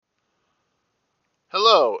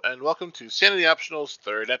Hello, and welcome to Sanity Optional's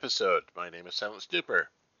third episode. My name is Silent Snooper.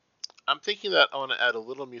 I'm thinking that I want to add a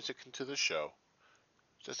little music into the show,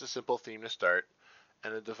 just a simple theme to start,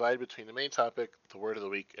 and a divide between the main topic, the word of the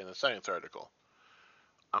week, and the science article.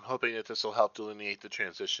 I'm hoping that this will help delineate the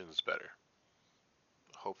transitions better.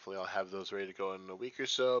 Hopefully, I'll have those ready to go in a week or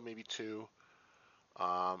so, maybe two.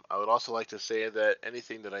 I would also like to say that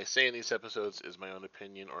anything that I say in these episodes is my own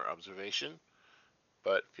opinion or observation,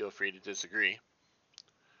 but feel free to disagree.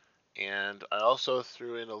 And I also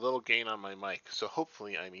threw in a little gain on my mic, so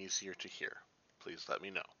hopefully I'm easier to hear. Please let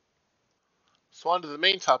me know. So on to the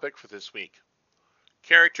main topic for this week.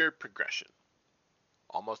 Character progression.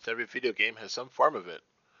 Almost every video game has some form of it.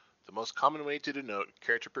 The most common way to denote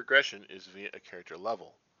character progression is via a character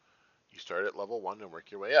level. You start at level 1 and work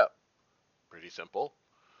your way up. Pretty simple.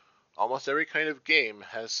 Almost every kind of game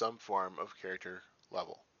has some form of character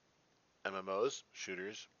level. MMOs,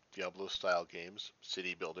 shooters, Diablo-style games,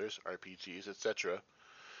 city builders, RPGs, etc.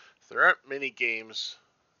 There aren't many games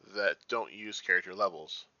that don't use character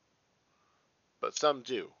levels, but some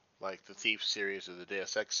do, like the Thief series or the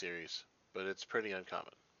Deus Ex series, but it's pretty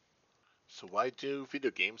uncommon. So why do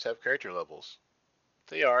video games have character levels?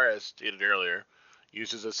 They are, as stated earlier,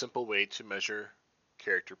 used as a simple way to measure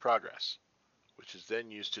character progress, which is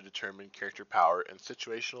then used to determine character power and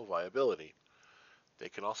situational viability. They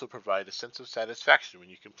can also provide a sense of satisfaction when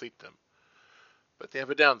you complete them, but they have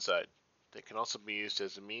a downside. They can also be used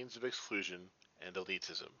as a means of exclusion and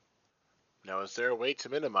elitism. Now, is there a way to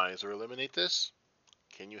minimize or eliminate this?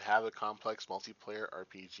 Can you have a complex multiplayer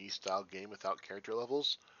RPG style game without character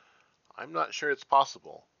levels? I'm not sure it's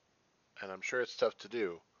possible, and I'm sure it's tough to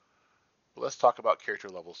do, but let's talk about character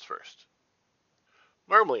levels first.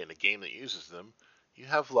 Normally, in a game that uses them, you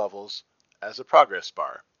have levels as a progress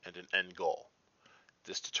bar and an end goal.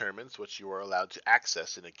 This determines what you are allowed to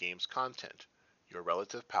access in a game's content, your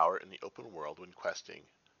relative power in the open world when questing,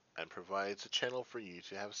 and provides a channel for you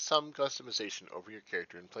to have some customization over your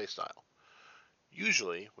character and playstyle.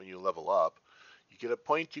 Usually, when you level up, you get a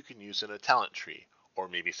point you can use in a talent tree, or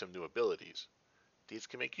maybe some new abilities. These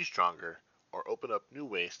can make you stronger, or open up new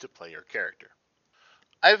ways to play your character.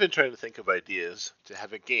 I've been trying to think of ideas to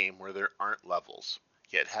have a game where there aren't levels,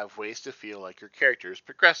 yet have ways to feel like your character is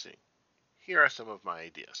progressing. Here are some of my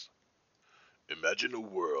ideas. Imagine a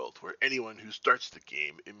world where anyone who starts the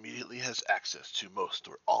game immediately has access to most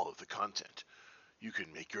or all of the content. You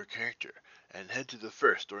can make your character and head to the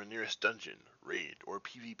first or nearest dungeon, raid, or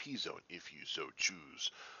PvP zone if you so choose.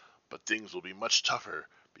 But things will be much tougher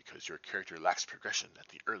because your character lacks progression at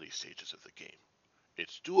the early stages of the game.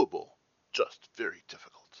 It's doable, just very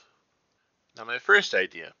difficult. Now, my first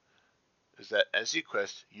idea is that as you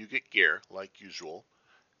quest, you get gear, like usual,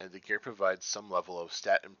 and the gear provides some level of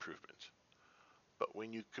stat improvement. But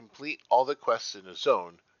when you complete all the quests in a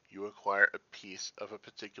zone, you acquire a piece of a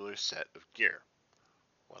particular set of gear.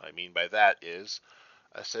 What I mean by that is,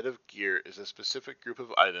 a set of gear is a specific group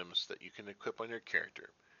of items that you can equip on your character.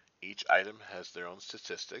 Each item has their own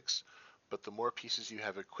statistics, but the more pieces you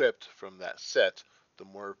have equipped from that set, the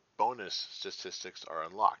more bonus statistics are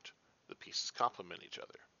unlocked. The pieces complement each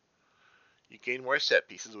other. You gain more set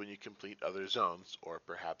pieces when you complete other zones, or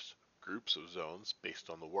perhaps groups of zones based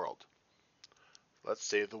on the world. Let's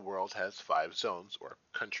say the world has 5 zones, or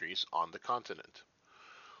countries, on the continent.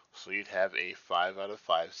 So you'd have a 5 out of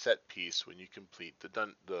 5 set piece when you complete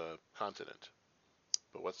the continent.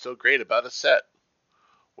 But what's so great about a set?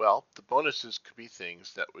 Well, the bonuses could be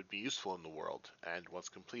things that would be useful in the world, and once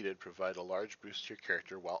completed, provide a large boost to your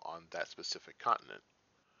character while on that specific continent.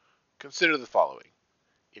 Consider the following.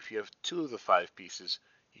 If you have 2 of the 5 pieces,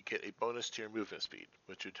 you get a bonus to your movement speed,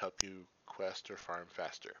 which would help you quest or farm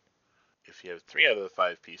faster. If you have 3 out of the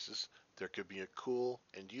 5 pieces, there could be a cool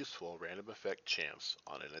and useful random effect chance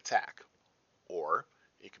on an attack. Or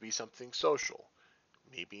it could be something social,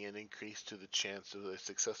 maybe an increase to the chance of a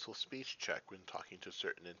successful speech check when talking to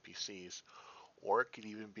certain NPCs, or it could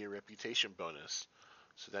even be a reputation bonus,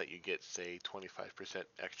 so that you get, say, 25%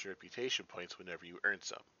 extra reputation points whenever you earn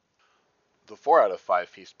some. The 4 out of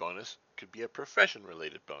 5 piece bonus could be a profession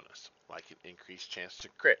related bonus, like an increased chance to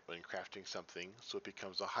crit when crafting something so it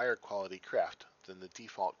becomes a higher quality craft than the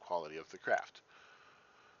default quality of the craft.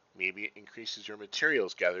 Maybe it increases your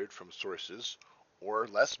materials gathered from sources, or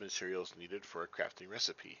less materials needed for a crafting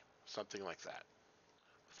recipe, something like that.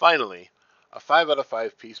 Finally, a 5 out of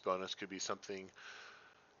 5 piece bonus could be something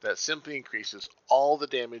that simply increases all the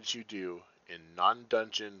damage you do in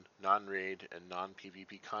non-dungeon, non-raid, and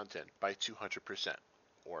non-PvP content by 200%,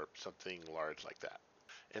 or something large like that.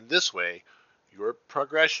 In this way, Your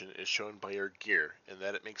progression is shown by your gear in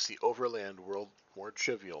that it makes the overland world more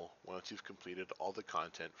trivial once you've completed all the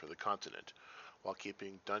content for the continent, while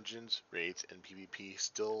keeping dungeons, raids, and PvP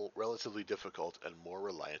still relatively difficult and more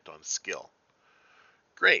reliant on skill.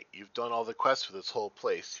 Great, you've done all the quests for this whole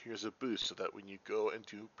place. Here's a boost so that when you go and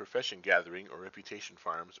do profession gathering or reputation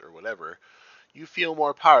farms or whatever, you feel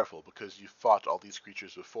more powerful because you've fought all these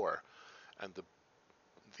creatures before, and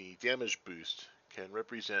the damage boost can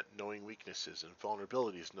represent knowing weaknesses and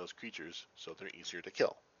vulnerabilities in those creatures so they're easier to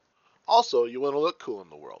kill. Also, you want to look cool in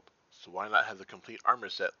the world, so why not have the complete armor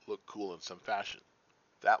set look cool in some fashion?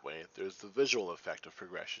 That way, there's the visual effect of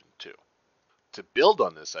progression, too. To build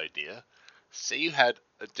on this idea, say you had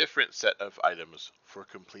a different set of items for a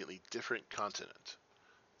completely different continent.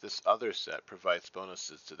 This other set provides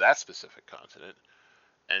bonuses to that specific continent,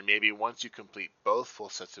 and maybe once you complete both full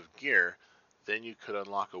sets of gear, then you could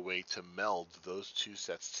unlock a way to meld those two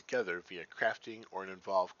sets together via crafting or an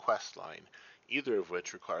involved quest line, either of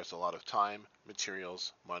which requires a lot of time,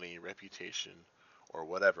 materials, money, reputation, or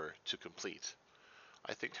whatever to complete.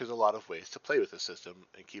 I think there's a lot of ways to play with the system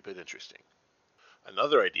and keep it interesting.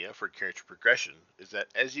 Another idea for character progression is that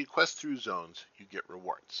as you quest through zones, you get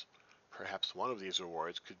rewards. Perhaps one of these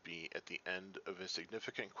rewards could be at the end of a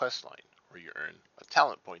significant quest line, where you earn a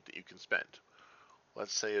talent point that you can spend.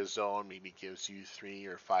 Let's say a zone maybe gives you 3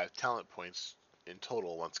 or 5 talent points in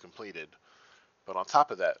total once completed, but on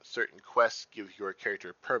top of that, certain quests give your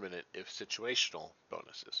character permanent, if situational,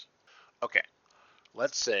 bonuses. Okay,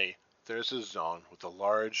 let's say there's a zone with a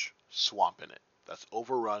large swamp in it that's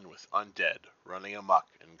overrun with undead running amok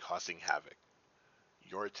and causing havoc.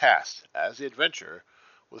 You're tasked, as the adventurer,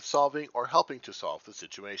 with solving or helping to solve the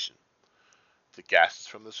situation. The gases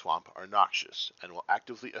from the swamp are noxious and will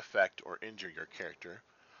actively affect or injure your character,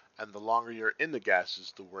 and the longer you're in the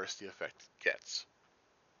gases, the worse the effect gets.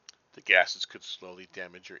 The gases could slowly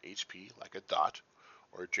damage your HP like a dot,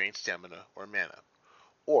 or drain stamina or mana,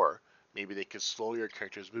 or maybe they could slow your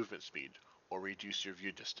character's movement speed, or reduce your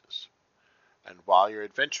view distance. And while you're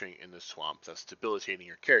adventuring in the swamp that's debilitating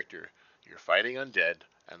your character, you're fighting undead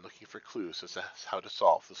and looking for clues as to how to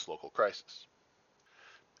solve this local crisis.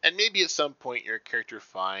 And maybe at some point your character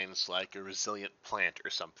finds like a resilient plant or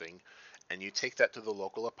something, and you take that to the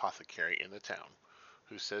local apothecary in the town,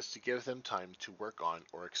 who says to give them time to work on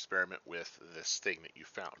or experiment with this thing that you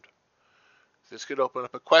found. This could open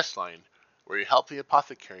up a quest line where you help the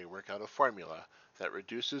apothecary work out a formula that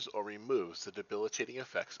reduces or removes the debilitating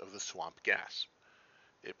effects of the swamp gas.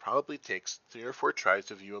 It probably takes 3 or 4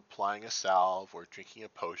 tries of you applying a salve or drinking a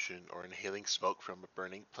potion or inhaling smoke from a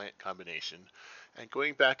burning plant combination and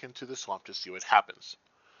going back into the swamp to see what happens.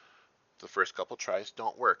 The first couple tries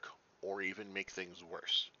don't work, or even make things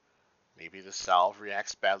worse. Maybe the salve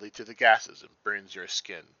reacts badly to the gases and burns your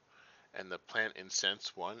skin, and the plant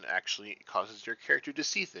incense one actually causes your character to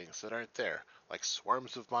see things that aren't there, like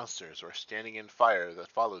swarms of monsters or standing in fire that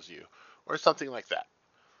follows you, or something like that.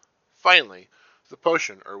 Finally, the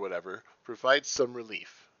potion, or whatever, provides some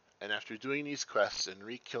relief, and after doing these quests and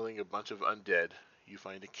re-killing a bunch of undead, you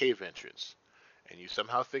find a cave entrance, and you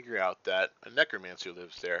somehow figure out that a necromancer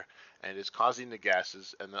lives there and is causing the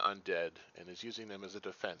gases and the undead and is using them as a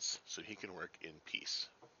defense so he can work in peace.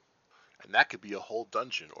 And that could be a whole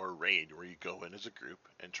dungeon or raid where you go in as a group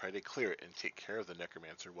and try to clear it and take care of the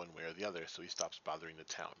necromancer one way or the other so he stops bothering the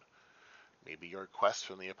town. Maybe your quest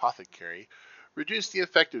from the apothecary reduce the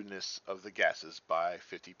effectiveness of the gases by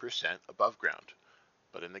 50% above ground.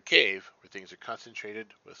 But in the cave, where things are concentrated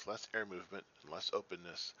with less air movement and less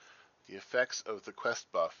openness, the effects of the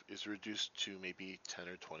quest buff is reduced to maybe 10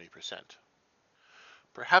 or 20%.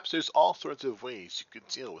 Perhaps there's all sorts of ways you could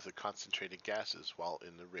deal with the concentrated gases while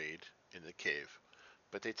in the raid in the cave,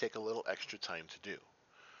 but they take a little extra time to do.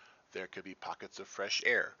 There could be pockets of fresh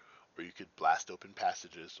air, or you could blast open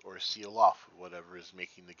passages or seal off whatever is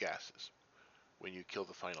making the gases. When you kill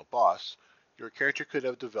the final boss, your character could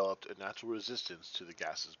have developed a natural resistance to the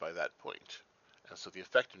gases by that point, and so the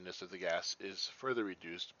effectiveness of the gas is further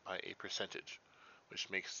reduced by a percentage, which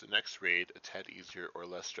makes the next raid a tad easier or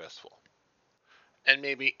less stressful. And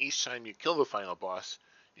maybe each time you kill the final boss,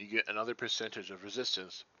 you get another percentage of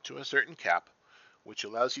resistance to a certain cap, which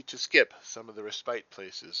allows you to skip some of the respite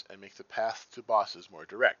places and make the path to bosses more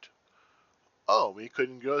direct. Oh, we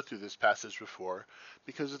couldn't go through this passage before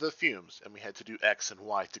because of the fumes, and we had to do X and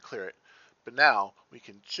Y to clear it, but now we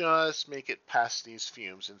can just make it past these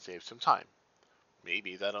fumes and save some time.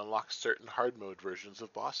 Maybe that unlocks certain hard mode versions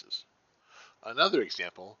of bosses. Another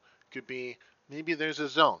example could be maybe there's a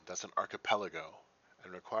zone that's an archipelago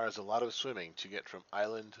and requires a lot of swimming to get from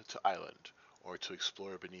island to island or to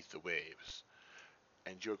explore beneath the waves.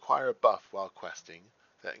 and you acquire a buff while questing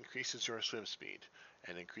that increases your swim speed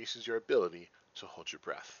and increases your ability to hold your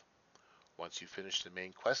breath. Once you finish the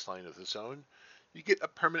main quest line of the zone, you get a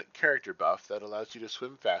permanent character buff that allows you to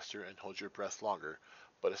swim faster and hold your breath longer,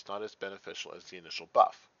 but it's not as beneficial as the initial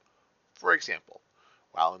buff. For example,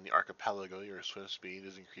 while in the archipelago your swim speed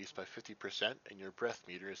is increased by 50% and your breath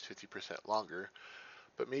meter is 50% longer,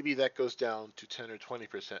 but maybe that goes down to 10 or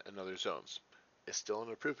 20% in other zones. It's still an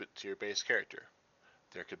improvement to your base character.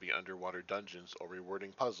 There could be underwater dungeons or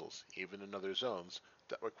rewarding puzzles, even in other zones,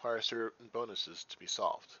 that require certain bonuses to be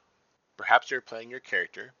solved. Perhaps you're playing your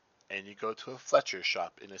character, and you go to a Fletcher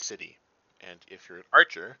shop in a city, and if you're an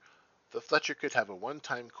archer, the Fletcher could have a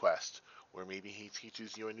one-time quest where maybe he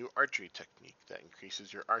teaches you a new archery technique that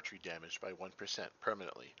increases your archery damage by 1%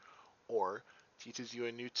 permanently, or teaches you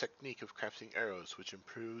a new technique of crafting arrows which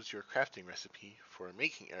improves your crafting recipe for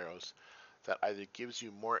making arrows that either gives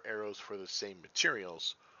you more arrows for the same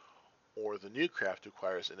materials, or the new craft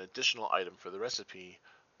requires an additional item for the recipe,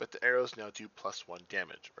 but the arrows now do +1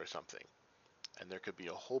 damage or something. And there could be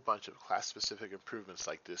a whole bunch of class-specific improvements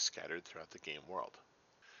like this scattered throughout the game world.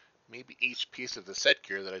 Maybe each piece of the set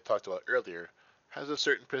gear that I talked about earlier has a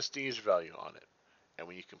certain prestige value on it, and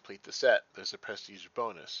when you complete the set, there's a prestige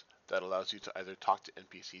bonus that allows you to either talk to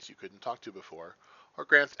NPCs you couldn't talk to before, or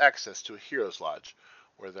grants access to a hero's lodge,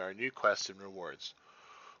 where there are new quests and rewards,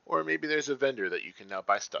 or maybe there's a vendor that you can now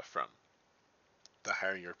buy stuff from. The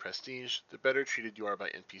higher your prestige, the better treated you are by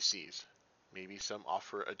NPCs. Maybe some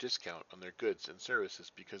offer a discount on their goods and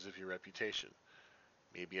services because of your reputation.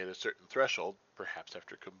 Maybe at a certain threshold, perhaps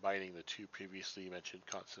after combining the two previously mentioned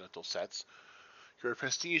continental sets, your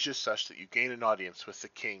prestige is such that you gain an audience with the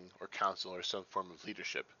king or council or some form of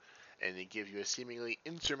leadership, and they give you a seemingly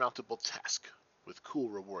insurmountable task with cool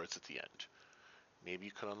rewards at the end. Maybe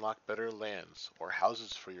you can unlock better lands, or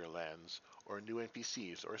houses for your lands, or new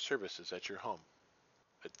NPCs or services at your home.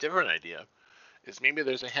 A different idea is maybe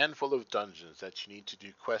there's a handful of dungeons that you need to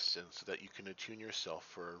do quests in so that you can attune yourself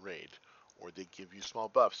for a raid, or they give you small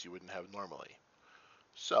buffs you wouldn't have normally.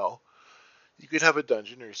 So, you could have a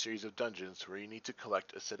dungeon or a series of dungeons where you need to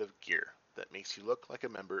collect a set of gear that makes you look like a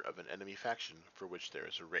member of an enemy faction for which there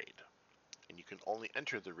is a raid. And you can only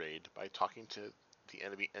enter the raid by talking to the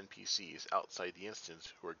enemy NPCs outside the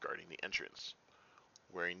instance who are guarding the entrance.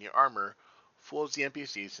 Wearing the armor fools the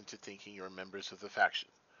NPCs into thinking you're members of the faction.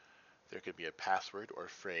 There could be a password or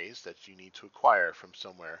phrase that you need to acquire from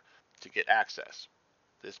somewhere to get access.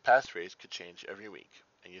 This passphrase could change every week,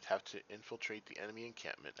 and you'd have to infiltrate the enemy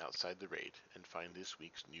encampment outside the raid and find this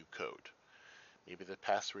week's new code. Maybe the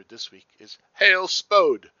password this week is Hail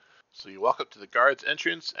Spode! So you walk up to the guard's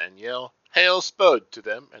entrance and yell Hail Spode to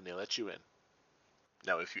them, and they let you in.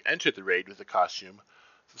 Now if you enter the raid with a costume,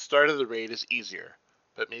 the start of the raid is easier,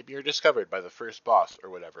 but maybe you're discovered by the first boss or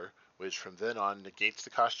whatever, which from then on negates the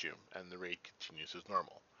costume, and the raid continues as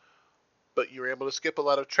normal. But you're able to skip a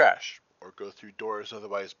lot of trash, or go through doors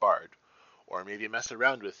otherwise barred, or maybe mess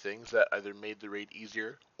around with things that either made the raid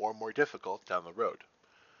easier or more difficult down the road.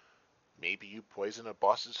 Maybe you poison a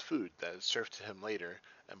boss's food that is served to him later,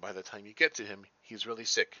 and by the time you get to him, he's really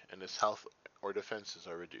sick and his health or defenses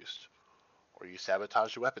are reduced. Or you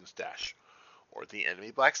sabotage a weapon stash, or the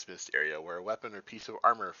enemy blacksmith's area where a weapon or piece of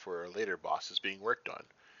armor for a later boss is being worked on,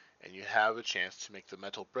 and you have a chance to make the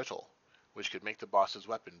metal brittle, which could make the boss's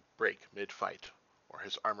weapon break mid-fight, or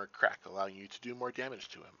his armor crack, allowing you to do more damage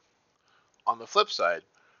to him. On the flip side,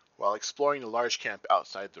 while exploring the large camp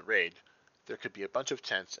outside the raid, there could be a bunch of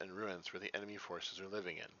tents and ruins where the enemy forces are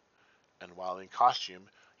living in, and while in costume,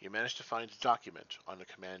 you manage to find a document on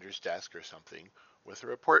a commander's desk or something with a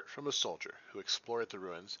report from a soldier who explored the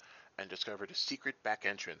ruins and discovered a secret back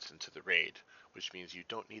entrance into the raid, which means you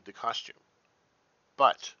don't need the costume.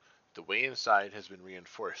 But the way inside has been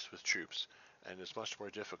reinforced with troops and is much more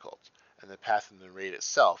difficult, and the path in the raid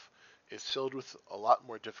itself is filled with a lot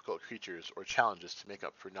more difficult creatures or challenges to make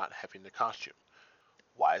up for not having the costume.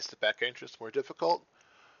 Why is the back entrance more difficult?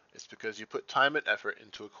 It's because you put time and effort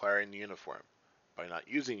into acquiring the uniform. By not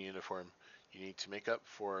using the uniform, you need to make up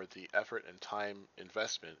for the effort and time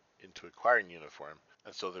investment into acquiring the uniform,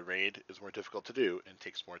 and so the raid is more difficult to do and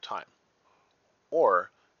takes more time.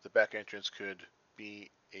 Or the back entrance could be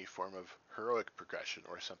a form of heroic progression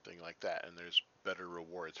or something like that, and there's better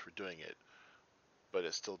rewards for doing it, but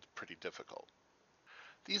it's still pretty difficult.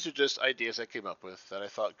 These are just ideas I came up with that I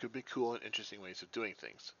thought could be cool and interesting ways of doing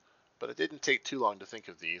things. But it didn't take too long to think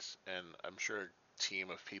of these, and I'm sure a team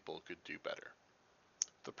of people could do better.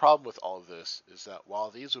 The problem with all of this is that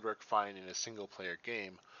while these would work fine in a single-player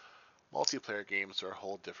game, multiplayer games are a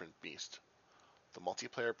whole different beast. The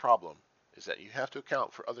multiplayer problem is that you have to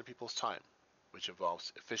account for other people's time. which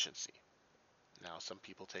involves efficiency. Now, some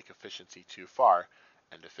people take efficiency too far,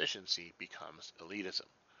 and efficiency becomes elitism.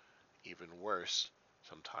 Even worse,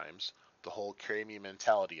 sometimes, the whole carry me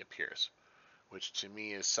mentality appears, which to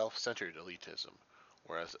me is self-centered elitism,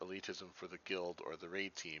 whereas elitism for the guild or the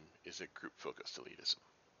raid team is a group-focused elitism.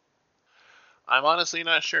 I'm honestly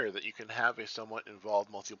not sure that you can have a somewhat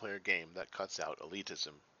involved multiplayer game that cuts out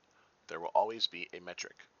elitism. There will always be a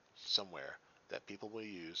metric, somewhere, that people will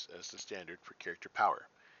use as the standard for character power,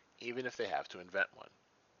 even if they have to invent one.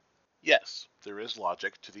 Yes, there is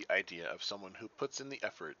logic to the idea of someone who puts in the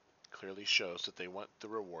effort clearly shows that they want the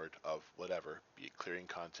reward of whatever, be it clearing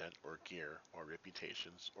content or gear or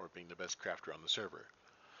reputations or being the best crafter on the server.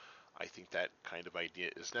 I think that kind of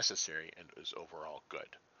idea is necessary and is overall good.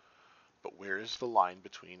 But where is the line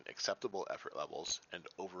between acceptable effort levels and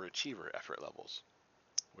overachiever effort levels?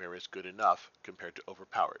 Where is good enough compared to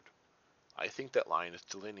overpowered? I think that line is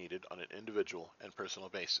delineated on an individual and personal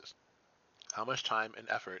basis. How much time and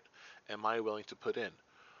effort am I willing to put in?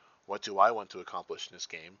 What do I want to accomplish in this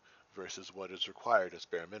game versus what is required as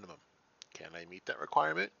bare minimum? Can I meet that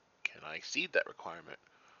requirement? Can I exceed that requirement?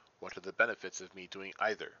 What are the benefits of me doing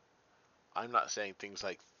either? I'm not saying things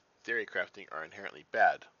like theory crafting are inherently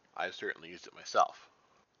bad. I've certainly used it myself.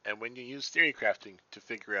 And when you use theory crafting to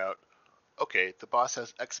figure out, okay, the boss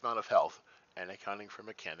has X amount of health, and accounting for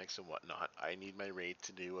mechanics and whatnot, I need my raid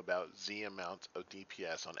to do about Z amount of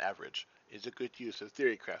DPS on average, is a good use of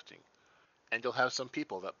theory crafting. And you'll have some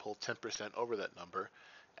people that pull 10% over that number,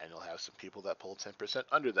 and you'll have some people that pull 10%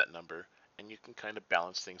 under that number, and you can kind of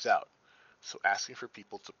balance things out. So asking for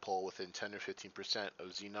people to pull within 10 or 15%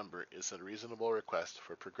 of Z number is a reasonable request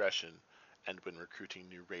for progression and when recruiting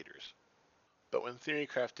new raiders. But when theory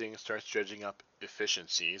crafting starts judging up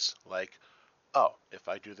efficiencies, like, oh, if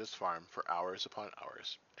I do this farm for hours upon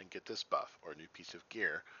hours and get this buff or new piece of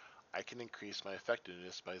gear, I can increase my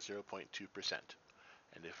effectiveness by 0.2%.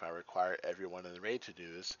 And if I require everyone in the raid to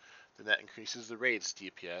do this, then that increases the raid's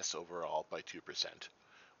DPS overall by 2%,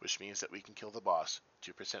 which means that we can kill the boss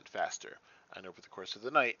 2% faster, and over the course of the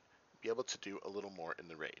night, be able to do a little more in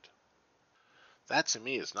the raid. That to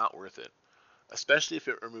me is not worth it, especially if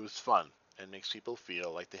it removes fun and makes people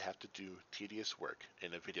feel like they have to do tedious work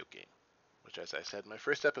in a video game, which, as I said in my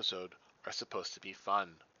first episode, are supposed to be fun.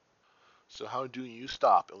 So how do you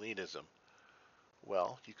stop elitism?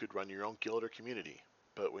 Well, you could run your own guild or community,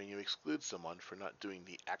 but when you exclude someone for not doing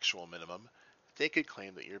the actual minimum, they could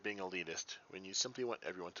claim that you're being elitist when you simply want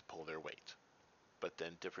everyone to pull their weight. But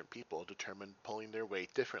then different people determine pulling their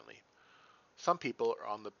weight differently. Some people are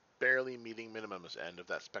on the barely meeting minimums end of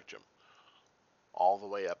that spectrum, all the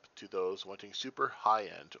way up to those wanting super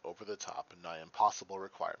high-end, over-the-top, nigh impossible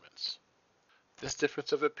requirements. This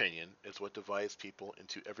difference of opinion is what divides people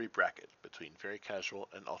into every bracket between very casual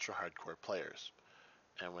and ultra-hardcore players.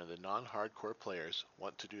 And when the non-hardcore players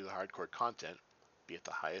want to do the hardcore content, be it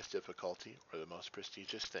the highest difficulty or the most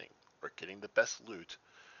prestigious thing, or getting the best loot,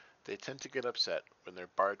 they tend to get upset when they're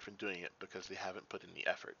barred from doing it because they haven't put in the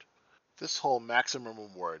effort. This whole maximum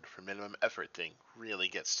reward for minimum effort thing really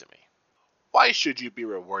gets to me. Why should you be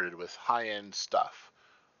rewarded with high-end stuff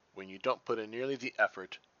when you don't put in nearly the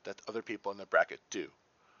effort that other people in the bracket do?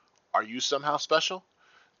 Are you somehow special?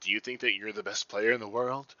 Do you think that you're the best player in the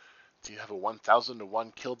world? Do you have a 1,000 to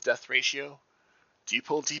 1 kill-death ratio? Do you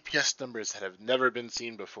pull DPS numbers that have never been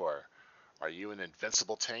seen before? Are you an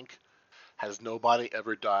invincible tank? Has nobody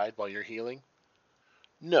ever died while you're healing?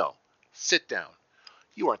 No. Sit down.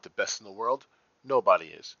 You aren't the best in the world. Nobody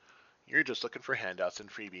is. You're just looking for handouts and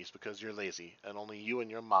freebies because you're lazy and only you and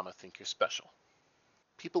your mama think you're special.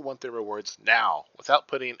 People want their rewards now, without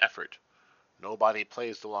putting in effort. Nobody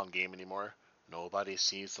plays the long game anymore. Nobody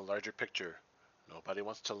sees the larger picture. Nobody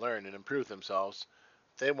wants to learn and improve themselves.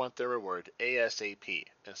 They want their reward ASAP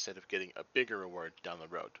instead of getting a bigger reward down the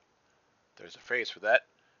road. There's a phrase for that,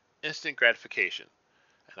 instant gratification,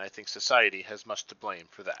 and I think society has much to blame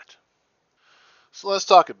for that. So let's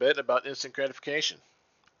talk a bit about instant gratification.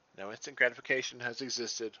 Now, instant gratification has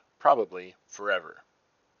existed, probably, forever.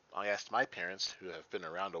 I asked my parents, who have been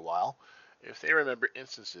around a while, if they remember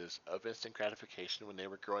instances of instant gratification when they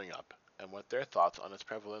were growing up, and what their thoughts on its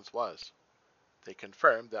prevalence was. They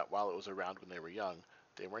confirmed that while it was around when they were young,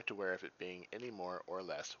 they weren't aware of it being any more or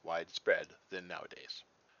less widespread than nowadays.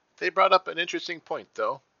 They brought up an interesting point,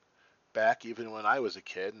 though. Back even when I was a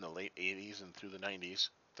kid in the late 80s and through the 90s,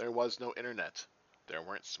 there was no internet. There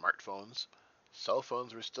weren't smartphones. Cell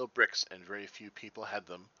phones were still bricks and very few people had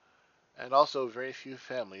them, and also very few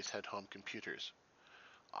families had home computers.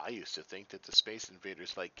 I used to think that the Space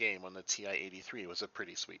Invaders-like game on the TI-83 was a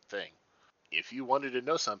pretty sweet thing. If you wanted to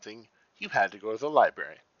know something, you had to go to the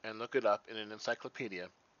library. and look it up in an encyclopedia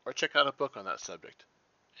or check out a book on that subject.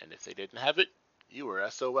 And if they didn't have it, you were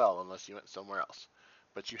SOL unless you went somewhere else.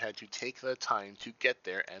 But you had to take the time to get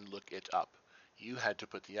there and look it up. You had to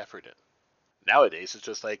put the effort in. Nowadays, it's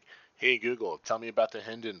just like, hey Google, tell me about the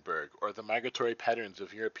Hindenburg or the migratory patterns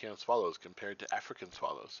of European swallows compared to African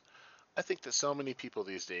swallows. I think that so many people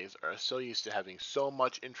these days are so used to having so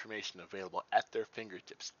much information available at their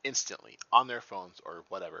fingertips instantly on their phones or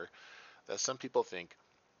whatever that some people think,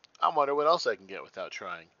 I wonder what else I can get without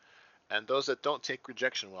trying. And those that don't take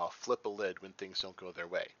rejection well flip a lid when things don't go their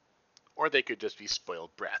way. Or they could just be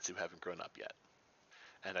spoiled brats who haven't grown up yet.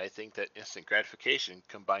 And I think that instant gratification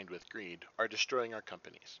combined with greed are destroying our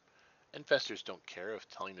companies. Investors don't care if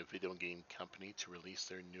telling a video game company to release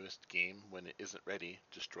their newest game when it isn't ready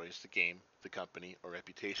destroys the game, the company, or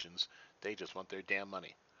reputations. They just want their damn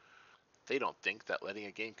money. They don't think that letting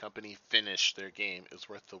a game company finish their game is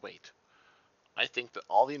worth the wait. I think that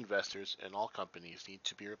all the investors in all companies need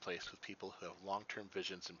to be replaced with people who have long-term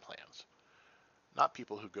visions and plans. Not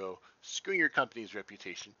people who go, screw your company's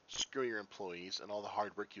reputation, screw your employees, and all the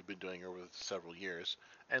hard work you've been doing over several years,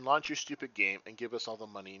 and launch your stupid game and give us all the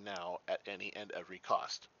money now at any and every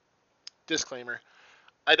cost. Disclaimer,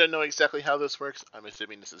 I don't know exactly how this works. I'm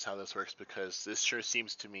assuming this is how this works because this sure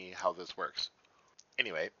seems to me how this works.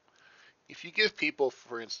 Anyway, if you give people,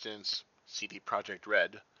 for instance, CD Projekt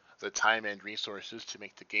Red, the time and resources to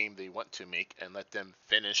make the game they want to make and let them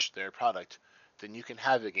finish their product, then you can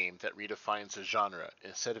have a game that redefines a genre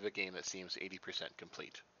instead of a game that seems 80%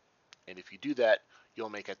 complete. And if you do that, you'll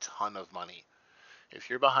make a ton of money. If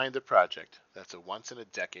you're behind the project, that's a once in a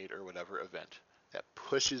decade or whatever event that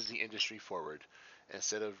pushes the industry forward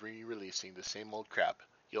instead of re-releasing the same old crap,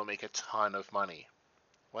 you'll make a ton of money.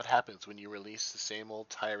 What happens when you release the same old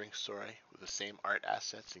tiring story with the same art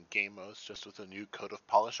assets and game modes just with a new coat of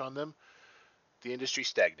polish on them? The industry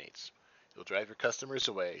stagnates. You'll drive your customers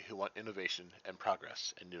away who want innovation and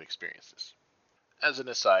progress and new experiences. As an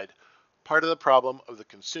aside, part of the problem of the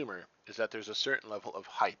consumer is that there's a certain level of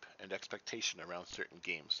hype and expectation around certain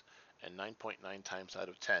games, and 9.9 times out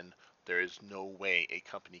of 10, there is no way a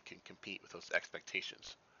company can compete with those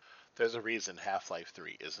expectations. There's a reason Half-Life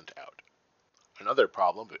 3 isn't out. Another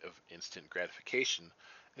problem of instant gratification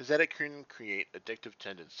is that it can create addictive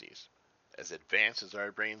tendencies. As advanced as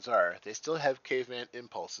our brains are, they still have caveman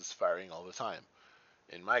impulses firing all the time.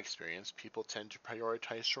 In my experience, people tend to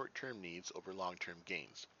prioritize short-term needs over long-term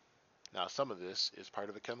gains. Now, some of this is part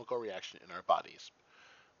of a chemical reaction in our bodies.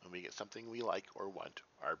 When we get something we like or want,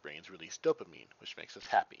 our brains release dopamine, which makes us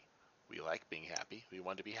happy. We like being happy, we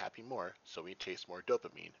want to be happy more, so we chase more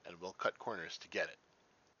dopamine and will cut corners to get it.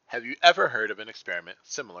 Have you ever heard of an experiment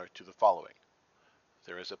similar to the following?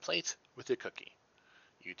 There is a plate with a cookie.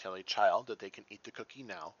 You tell a child that they can eat the cookie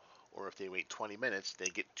now, or if they wait 20 minutes, they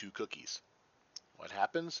get 2 cookies. What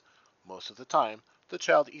happens? Most of the time, the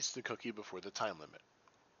child eats the cookie before the time limit.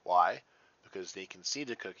 Why? Because they can see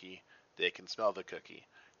the cookie, they can smell the cookie.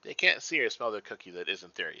 They can't see or smell the cookie that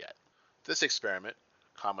isn't there yet. This experiment,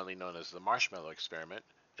 commonly known as the marshmallow experiment,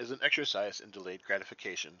 is an exercise in delayed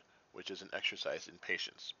gratification, which is an exercise in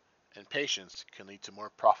patience. And patience can lead to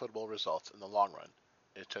more profitable results in the long run.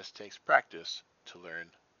 It just takes practice to learn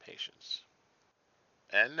patience.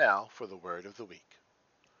 And now for the word of the week.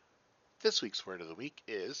 This week's word of the week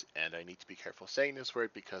is, and I need to be careful saying this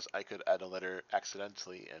word because I could add a letter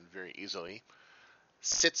accidentally and very easily,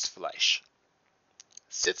 Sitzfleisch.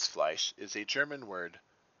 Sitzfleisch is a German word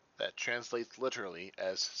that translates literally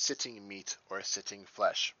as sitting meat or sitting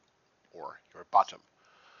flesh, or your bottom.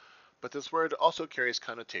 But this word also carries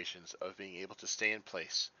connotations of being able to stay in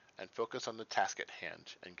place and focus on the task at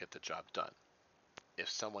hand and get the job done. If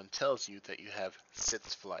someone tells you that you have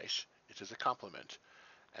Sitzfleisch, it is a compliment,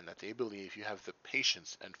 and that they believe you have the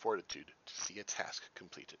patience and fortitude to see a task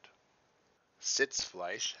completed.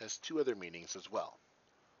 Sitzfleisch has 2 other meanings as well.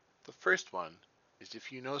 The first one is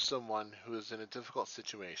if you know someone who is in a difficult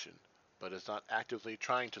situation, but is not actively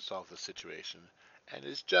trying to solve the situation, and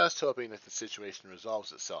is just hoping that the situation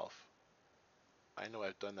resolves itself. I know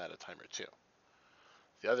I've done that a time or two.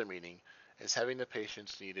 The other meaning is having the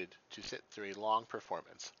patience needed to sit through a long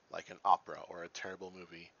performance, like an opera or a terrible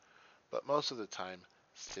movie, but most of the time,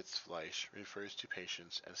 Sitzfleisch refers to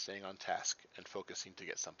patience and staying on task and focusing to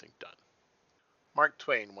get something done. Mark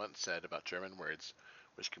Twain once said about German words,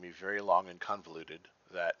 which can be very long and convoluted,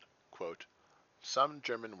 that, quote, some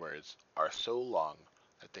German words are so long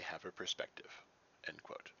that they have a perspective, end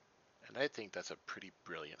quote. And I think that's a pretty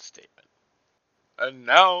brilliant statement. And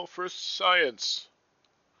now for science.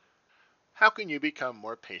 How can you become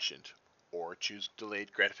more patient or choose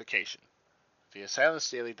delayed gratification? The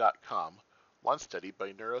AsilenceDaily.com One study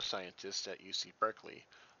by neuroscientists at UC Berkeley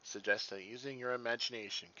suggests that using your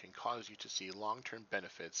imagination can cause you to see long-term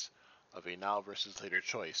benefits of a now versus later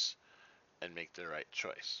choice and make the right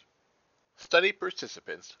choice. Study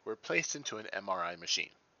participants were placed into an MRI machine,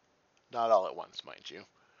 not all at once, mind you,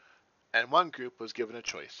 and one group was given a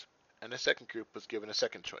choice, and a second group was given a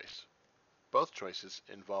second choice. Both choices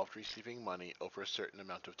involved receiving money over a certain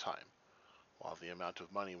amount of time. While the amount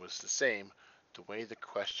of money was the same, the way the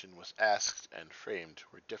question was asked and framed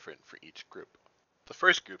were different for each group. The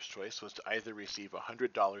first group's choice was to either receive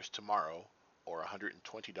 $100 tomorrow or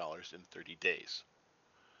 $120 in 30 days.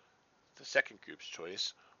 The second group's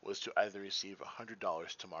choice was to either receive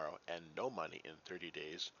 $100 tomorrow and no money in 30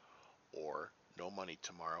 days, or no money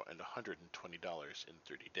tomorrow and $120 in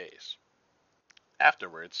 30 days.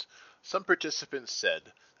 Afterwards, some participants said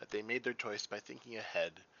that they made their choice by thinking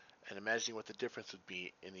ahead and imagining what the difference would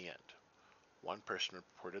be in the end. One person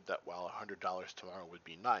reported that while $100 tomorrow would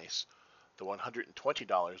be nice, the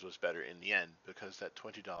 $120 was better in the end because that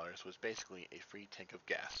 $20 was basically a free tank of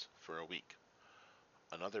gas for a week.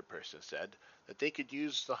 Another person said that they could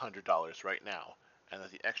use the $100 right now and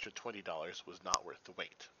that the extra $20 was not worth the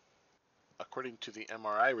wait. According to the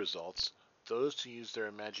MRI results, those who used their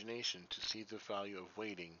imagination to see the value of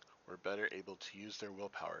waiting were better able to use their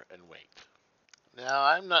willpower and wait. Now,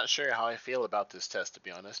 I'm not sure how I feel about this test, to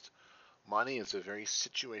be honest. Money is a very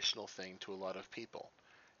situational thing to a lot of people,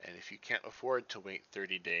 and if you can't afford to wait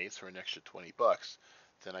 30 days for an extra $20,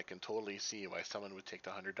 then I can totally see why someone would take the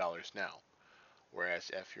 $100 now. Whereas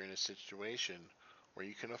if you're in a situation where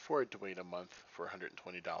you can afford to wait a month for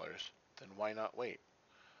 $120, then why not wait?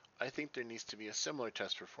 I think there needs to be a similar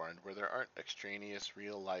test performed where there aren't extraneous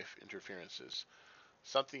real-life interferences.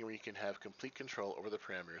 Something where you can have complete control over the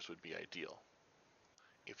parameters would be ideal.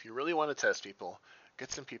 If you really want to test people,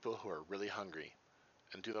 get some people who are really hungry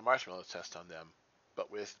and do the marshmallow test on them,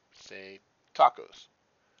 but with, say, tacos.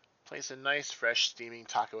 Place a nice, fresh, steaming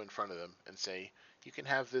taco in front of them and say, you can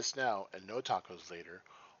have this now and no tacos later,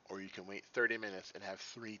 or you can wait 30 minutes and have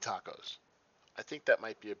 3 tacos. I think that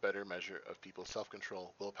might be a better measure of people's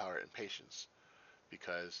self-control, willpower, and patience,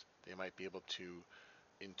 because they might be able to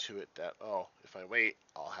intuit that, oh, if I wait,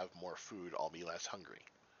 I'll have more food, I'll be less hungry.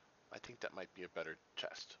 I think that might be a better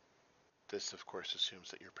test. This, of course, assumes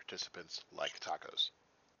that your participants like tacos.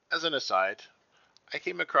 As an aside, I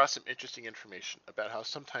came across some interesting information about how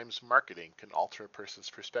sometimes marketing can alter a person's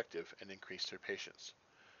perspective and increase their patience.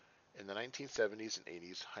 In the 1970s and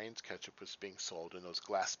 80s, Heinz ketchup was being sold in those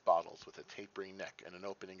glass bottles with a tapering neck and an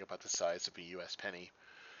opening about the size of a US penny,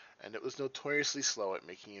 and it was notoriously slow at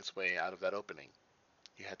making its way out of that opening.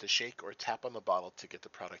 You had to shake or tap on the bottle to get the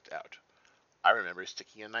product out. I remember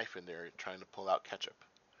sticking a knife in there trying to pull out ketchup.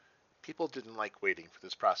 People didn't like waiting for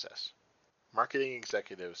this process. Marketing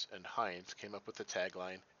executives and Heinz came up with the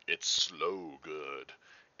tagline, "It's slow good,"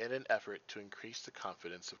 in an effort to increase the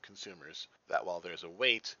confidence of consumers that while there's a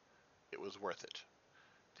wait, it was worth it.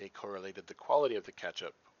 They correlated the quality of the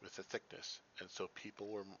ketchup with the thickness, and so people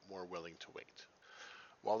were more willing to wait.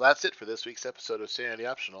 Well, that's it for this week's episode of Sanity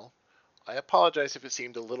Optional. I apologize if it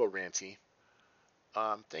seemed a little ranty.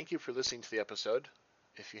 Thank you for listening to the episode.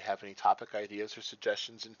 If you have any topic ideas or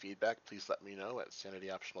suggestions and feedback, please let me know at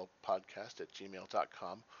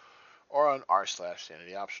sanityoptionalpodcast@gmail.com or on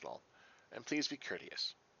r/sanityoptional. And please be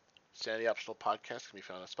courteous. Sanity Optional Podcast can be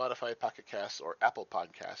found on Spotify, Pocket Casts, or Apple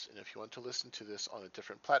Podcasts, and if you want to listen to this on a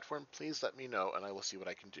different platform, please let me know and I will see what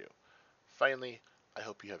I can do. Finally, I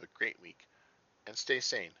hope you have a great week, and stay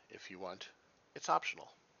sane if you want. It's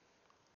optional.